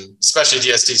DSTs, and especially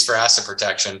DSTs for asset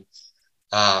protection.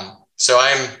 So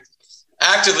I'm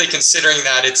actively considering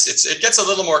that. It gets a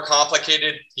little more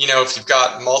complicated, if you've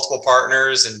got multiple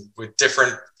partners and with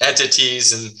different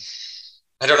entities, and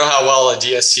I don't know how well a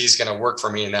DST is going to work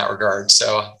for me in that regard.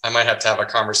 So I might have to have a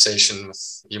conversation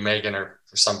with you, Megan, or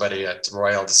somebody at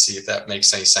Royal to see if that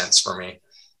makes any sense for me.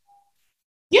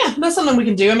 Yeah, that's something we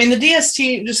can do. I mean, the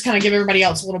DST, just kind of give everybody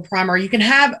else a little primer. You can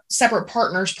have separate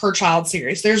partners per child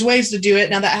series. There's ways to do it.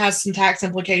 Now that has some tax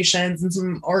implications and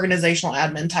some organizational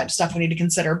admin type stuff we need to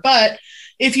consider. But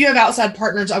if you have outside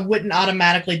partners, I wouldn't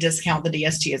automatically discount the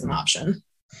DST as an option.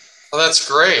 Well, that's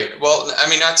great. Well, I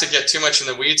mean, not to get too much in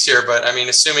the weeds here, but I mean,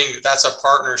 assuming that's a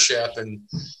partnership, and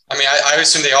I mean, I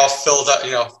assume they all filled up,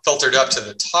 filtered up to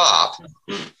the top.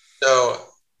 So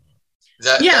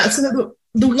that, yeah. So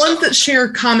The ones that share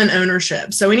common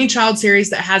ownership. So any child series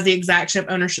that has the exact same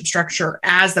ownership structure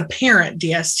as the parent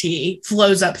DST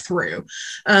flows up through.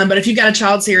 But if you've got a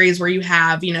child series where you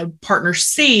have, partner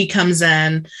C comes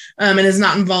in and is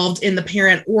not involved in the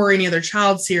parent or any other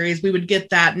child series, we would get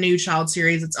that new child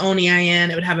series, its own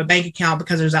EIN. It would have a bank account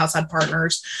because there's outside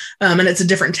partners, and it's a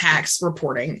different tax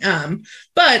reporting.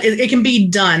 But it can be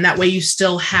done. That way you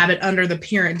still have it under the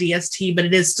parent DST, but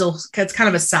it's kind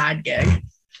of a side gig.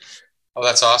 Oh,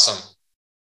 that's awesome.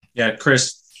 Yeah,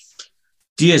 Chris,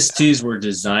 DSTs were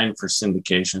designed for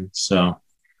syndication. So,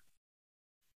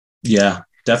 yeah,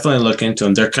 definitely look into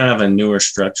them. They're kind of a newer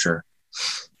structure.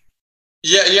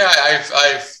 Yeah,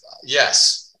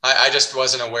 yes. I just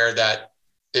wasn't aware that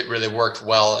it really worked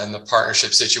well in the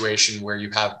partnership situation where you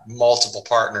have multiple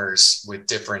partners with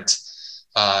different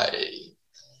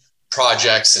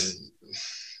projects. And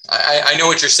I know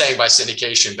what you're saying by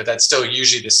syndication, but that's still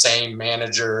usually the same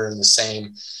manager and the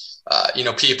same,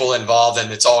 people involved, and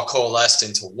it's all coalesced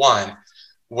into one.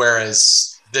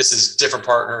 Whereas this is different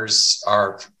partners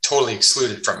are totally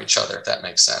excluded from each other, if that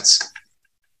makes sense.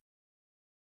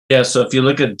 Yeah. So if you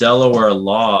look at Delaware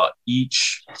law,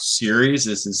 each series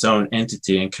is its own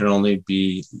entity and can only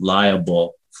be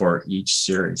liable for each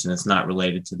series, and it's not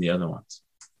related to the other ones.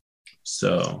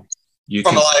 So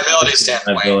from a liability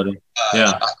standpoint,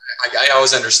 yeah. I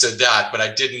always understood that, but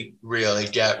I didn't really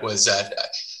get was that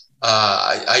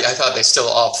I thought they still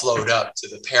all flowed up to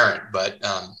the parent, but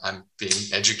I'm being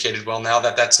educated well now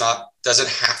that doesn't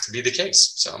have to be the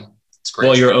case. So it's great.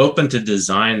 Well, you're open to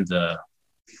design the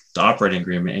operating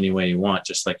agreement any way you want,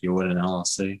 just like you would an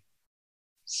LLC.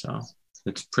 So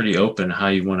it's pretty open how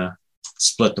you want to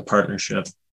split the partnership.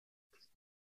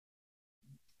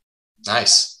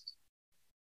 Nice.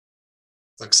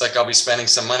 Looks like I'll be spending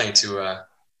some money to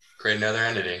create another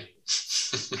entity.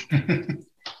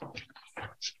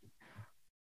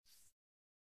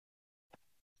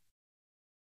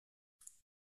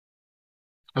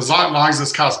 As long as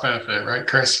it's cost benefit, right,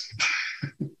 Chris?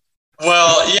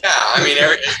 Well, yeah. I mean,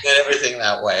 everything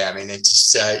that way. I mean,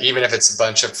 it's just, even if it's a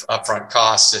bunch of upfront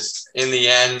costs, if in the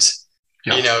end,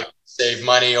 save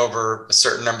money over a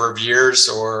certain number of years,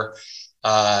 or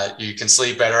you can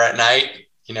sleep better at night.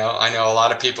 I know a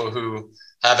lot of people who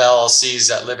have LLCs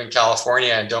that live in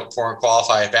California and don't foreign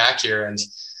qualify back here. And,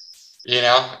 you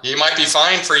might be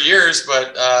fine for years,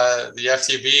 but the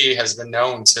FTB has been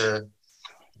known to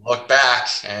look back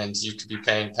and you could be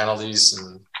paying penalties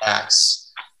and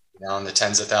tax, in the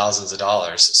tens of thousands of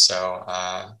dollars. So,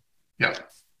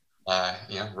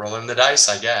 rolling the dice,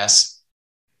 I guess.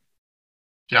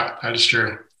 Yeah, that is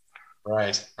true.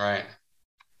 Right.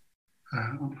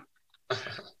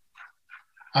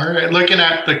 All right, looking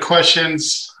at the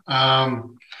questions, the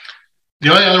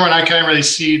only other one I can't really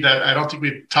see that I don't think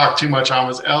we've talked too much on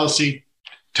was LLC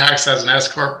tax as an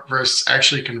S-Corp versus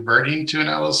actually converting to an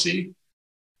LLC.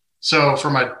 So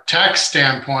from a tax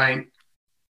standpoint,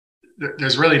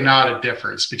 there's really not a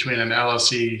difference between an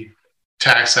LLC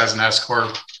tax as an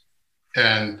S-Corp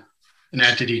and an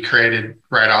entity created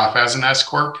right off as an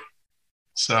S-Corp.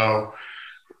 So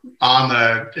on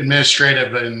the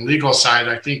administrative and legal side,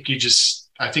 I think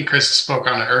Chris spoke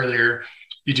on it earlier.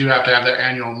 You do have to have the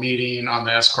annual meeting on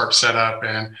the S-Corp setup,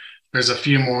 and there's a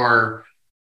few more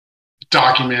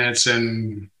documents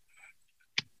and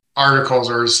articles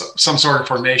or some sort of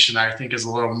formation that I think is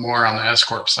a little more on the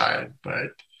S-Corp side.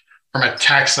 But from a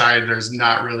tax side, there's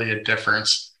not really a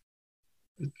difference.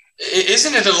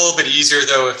 Isn't it a little bit easier,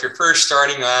 though, if you're first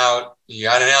starting out, you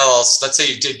got an LLC, let's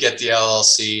say you did get the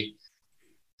LLC,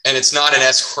 and it's not an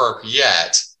S-Corp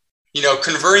yet,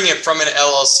 converting it from an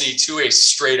LLC to a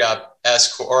straight up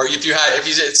S-Corp, or if you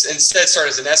instead start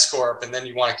as an S-Corp and then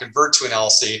you want to convert to an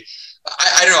LLC,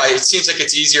 I don't know. It seems like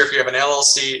it's easier if you have an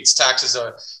LLC, it's taxed as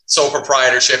a sole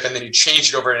proprietorship, and then you change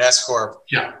it over to an S-Corp.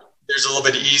 Yeah. There's a little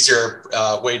bit easier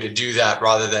way to do that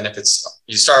rather than if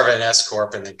you start with an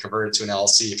S-Corp and then convert it to an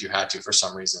LLC if you had to for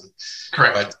some reason.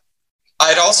 Correct. But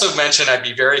I'd also mention I'd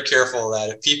be very careful that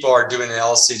if people are doing an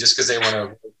LLC just because they want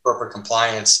to corporate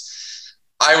compliance,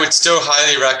 I would still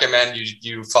highly recommend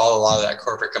you follow a lot of that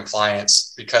corporate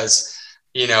compliance, because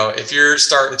if you're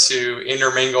starting to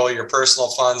intermingle your personal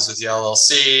funds with the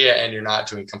LLC and you're not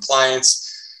doing compliance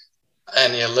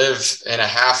and you live in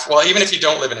even if you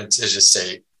don't live in a litigious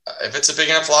state, if it's a big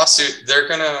enough lawsuit, they're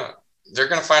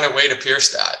gonna find a way to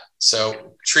pierce that.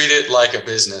 So treat it like a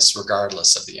business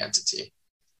regardless of the entity.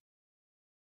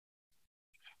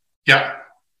 Yeah.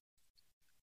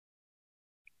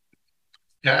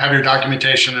 Yeah, have your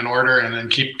documentation in order and then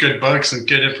keep good books and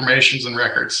good informations and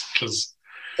records. Because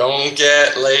don't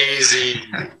get lazy.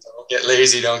 get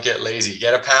lazy, don't get lazy.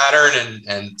 Get a pattern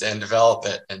and develop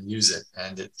it and use it.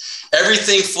 And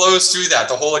everything flows through that.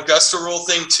 The whole Augusta rule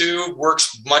thing too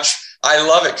works much. I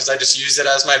love it because I just use it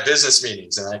as my business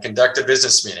meetings, and I conduct a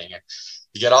business meeting.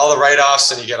 You get all the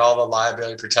write-offs and you get all the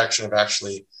liability protection of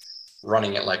actually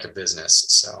running it like a business.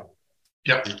 So,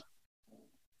 yep,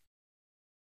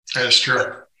 that's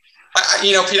true.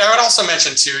 Pete, I would also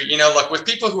mention too, look, with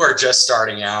people who are just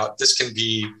starting out, this can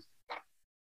be,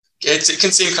 it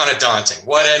can seem kind of daunting.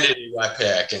 What entity do I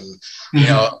pick? And,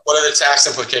 what are the tax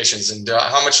implications? And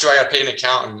how much do I got to pay an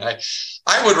accountant?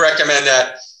 I would recommend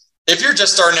that if you're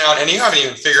just starting out and you haven't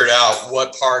even figured out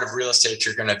what part of real estate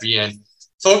you're going to be in,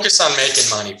 focus on making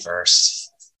money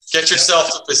first. Get yourself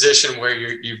to a position where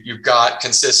you've got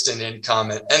consistent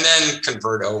income and then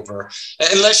convert over.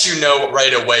 Unless you know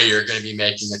right away you're going to be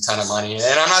making a ton of money. And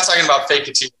I'm not talking about fake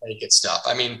it till you make it stuff.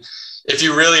 I mean, if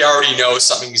you really already know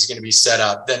something is going to be set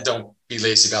up, then don't be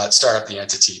lazy about it. Start up the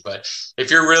entity. But if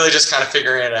you're really just kind of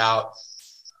figuring it out,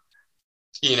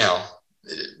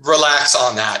 relax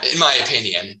on that, in my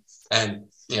opinion. And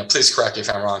please correct me if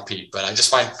I'm wrong, Pete, but I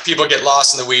just find people get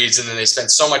lost in the weeds and then they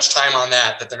spend so much time on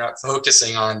that they're not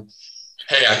focusing on,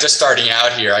 hey, I'm just starting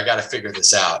out here. I got to figure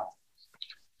this out.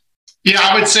 Yeah,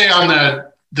 I would say on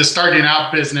the starting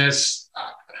out business,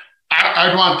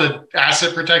 I'd want the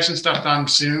asset protection stuff done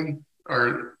soon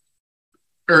or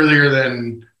earlier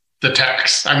than the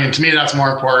tax. I mean, to me, that's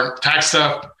more important. Tax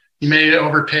stuff, you may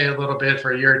overpay a little bit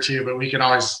for a year or two, but we can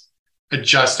always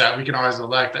adjust that. We can always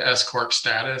elect the S Corp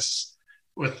status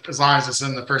as long as it's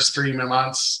in the first 3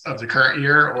 months of the current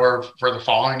year, or for the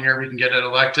following year, we can get it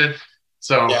elected.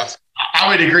 So yeah. I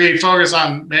would agree, focus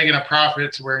on making a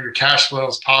profit to where your cash flow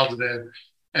is positive.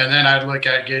 And then I'd look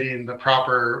at getting the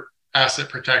proper asset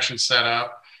protection set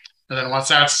up. And then once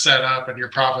that's set up and your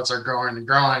profits are growing and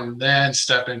growing, then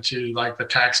step into like the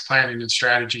tax planning and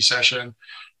strategy session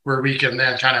where we can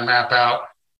then kind of map out,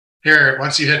 here,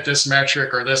 once you hit this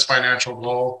metric or this financial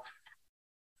goal,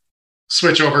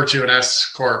 switch over to an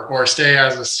S Corp or stay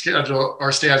as a schedule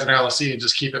or stay as an LLC and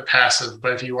just keep it passive.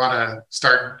 But if you want to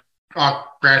start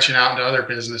branching out into other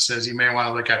businesses, you may want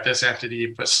to look at this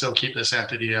entity, but still keep this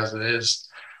entity as it is.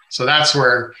 So that's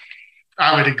where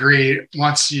I would agree.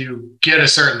 Once you get a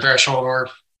certain threshold, or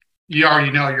you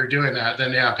already know you're doing that,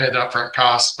 then pay the upfront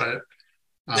costs. But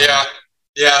yeah.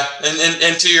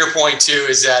 And to your point too,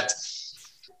 is that,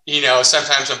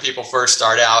 sometimes when people first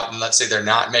start out and let's say they're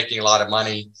not making a lot of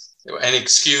money, an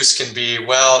excuse can be,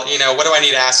 well, what do I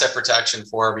need asset protection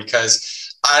for?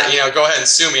 Because go ahead and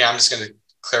sue me. I'm just going to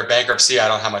declare bankruptcy. I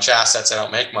don't have much assets. I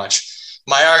don't make much.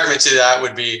 My argument to that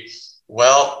would be,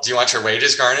 well, do you want your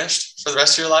wages garnished for the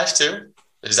rest of your life too?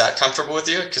 Is that comfortable with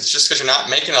you? Because just because you're not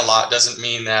making a lot doesn't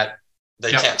mean that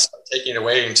they can't start taking it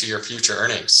away into your future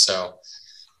earnings. So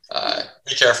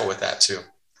be careful with that too.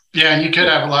 Yeah, and you could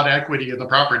have a lot of equity in the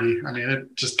property. I mean,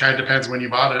 it just kind of depends when you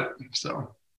bought it.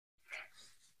 So.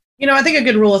 I think a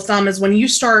good rule of thumb is when you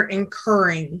start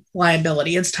incurring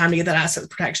liability, it's time to get that asset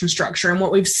protection structure. And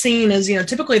what we've seen is,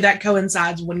 typically that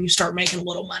coincides when you start making a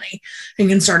little money and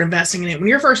can start investing in it. When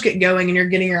you first get going and you're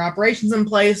getting your operations in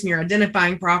place and you're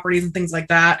identifying properties and things like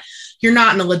that, you're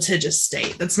not in a litigious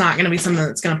state. That's not going to be something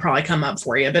that's going to probably come up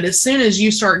for you. But as soon as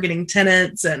you start getting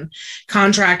tenants and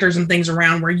contractors and things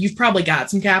around where you've probably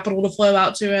got some capital to flow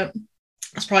out to it,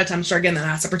 it's probably time to start getting that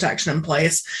asset protection in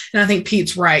place. And I think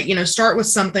Pete's right. Start with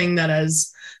something that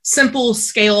is simple,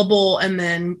 scalable, and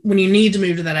then when you need to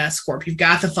move to that S Corp, you've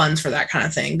got the funds for that kind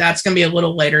of thing. That's going to be a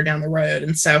little later down the road.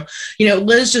 And so,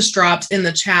 Liz just dropped in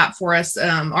the chat for us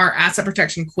our asset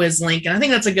protection quiz link. And I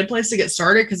think that's a good place to get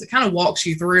started because it kind of walks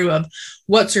you through of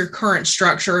what's your current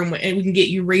structure, and we can get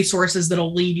you resources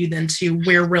that'll lead you then to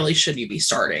where really should you be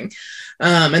starting.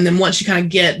 And then once you kind of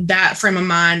get that frame of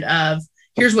mind of,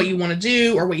 here's what you want to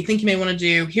do or what you think you may want to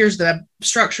do, here's the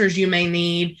structures you may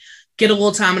need, get a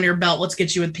little time on your belt, let's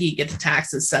get you with Pete, get the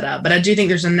taxes set up. But I do think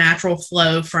there's a natural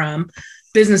flow from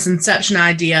business inception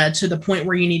idea to the point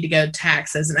where you need to go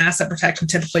taxes, and asset protection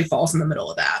typically falls in the middle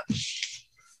of that.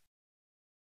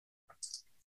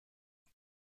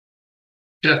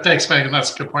 Yeah, thanks, Megan.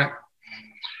 That's a good point.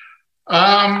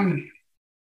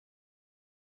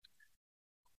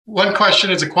 One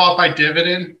question is a qualified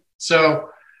dividend. So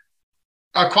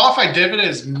a qualified dividend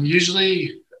is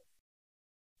usually,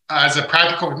 as a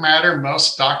practical matter,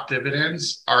 most stock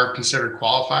dividends are considered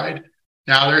qualified.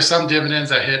 Now, there are some dividends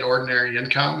that hit ordinary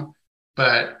income,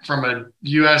 but from a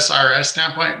US IRS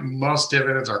standpoint, most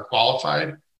dividends are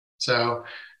qualified. So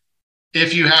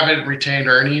if you haven't retained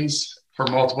earnings for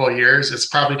multiple years, it's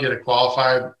probably going to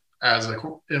qualify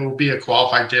it will be a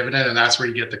qualified dividend, and that's where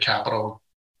you get the capital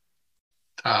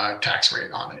tax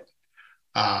rate on it.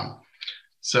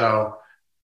 So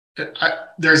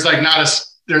there's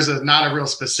not a real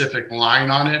specific line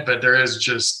on it, but there is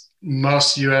just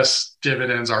most U.S.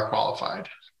 dividends are qualified.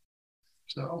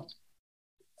 So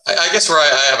I guess where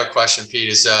I have a question, Pete,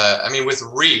 is with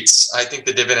REITs, I think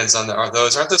the dividends aren't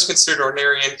those considered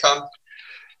ordinary income?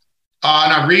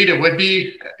 On a REIT, it would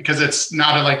be, because it's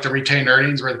not like the retained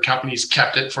earnings where the company's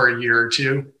kept it for a year or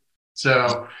two.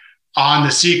 So on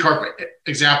the C Corp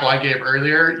example I gave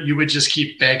earlier, you would just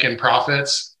keep banking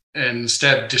profits, and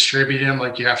instead of distributing them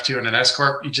like you have to in an S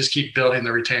Corp, you just keep building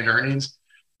the retained earnings.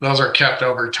 Those are kept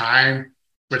over time,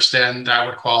 which then that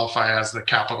would qualify as the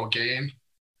capital gain.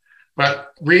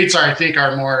 But REITs I think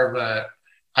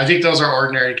those are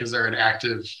ordinary because they're an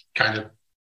active kind of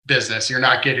business. You're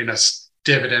not getting a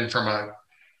dividend from a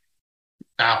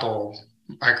Apple,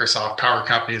 Microsoft, power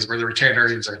companies where the retained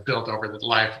earnings are built over the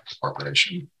life of the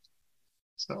corporation.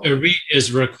 So a REIT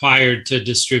is required to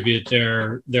distribute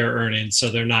their earnings, so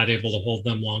they're not able to hold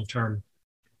them long term.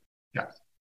 Yeah.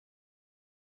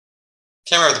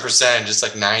 Can't remember the percentage, just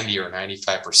like 90 or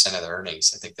 95% of the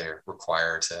earnings. I think they're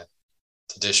required to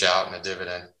dish out in a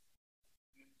dividend.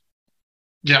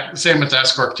 Yeah, same with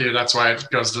S Corp too. That's why it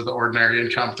goes to the ordinary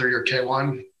income through your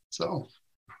K1. So,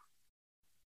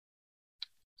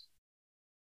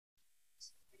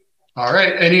 all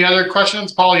right. Any other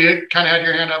questions? Paul, you kind of had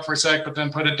your hand up for a sec, but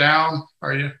then put it down.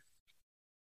 Are you?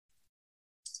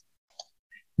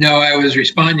 No, I was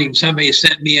responding. Somebody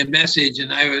sent me a message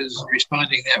and I was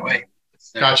responding that way.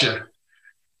 Gotcha.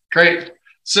 Great.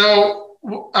 So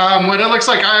what it looks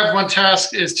like I have one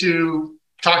task is to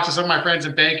talk to some of my friends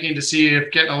in banking to see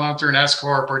if getting a loan through an S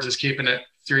Corp or just keeping it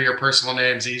through your personal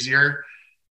name is easier.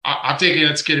 I'm thinking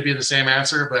it's going to be the same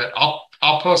answer, but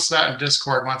I'll post that in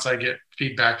Discord once I get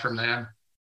feedback from them.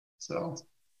 So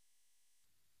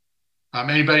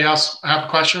anybody else have a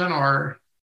question or?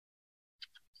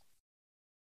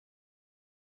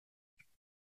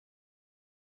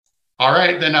 All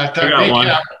right, then I got one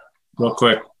real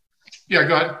quick. Yeah,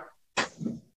 go ahead.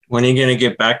 When are you going to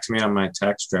get back to me on my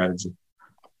tax strategy?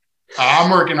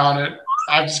 I'm working on it.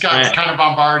 I've just got kind of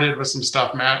bombarded with some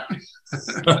stuff, Matt.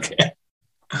 Okay.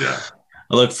 Yeah.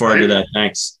 I look forward to that.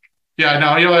 Thanks. Yeah,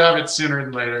 no, you'll have it sooner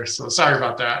than later. So sorry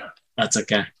about that. That's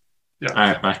okay. Yeah. All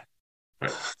right. Bye.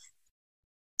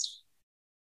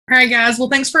 All right, guys. Well,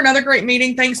 thanks for another great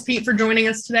meeting. Thanks, Pete, for joining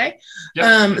us today.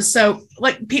 Yep. So,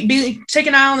 like, Pete, take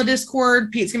an eye on the Discord.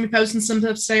 Pete's going to be posting some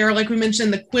stuff there. Like we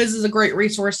mentioned, the quiz is a great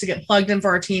resource to get plugged in for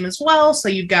our team as well. So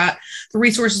you've got the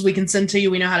resources we can send to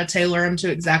you. We know how to tailor them to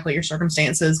exactly your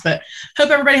circumstances. But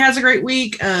hope everybody has a great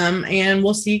week, and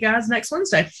we'll see you guys next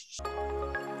Wednesday.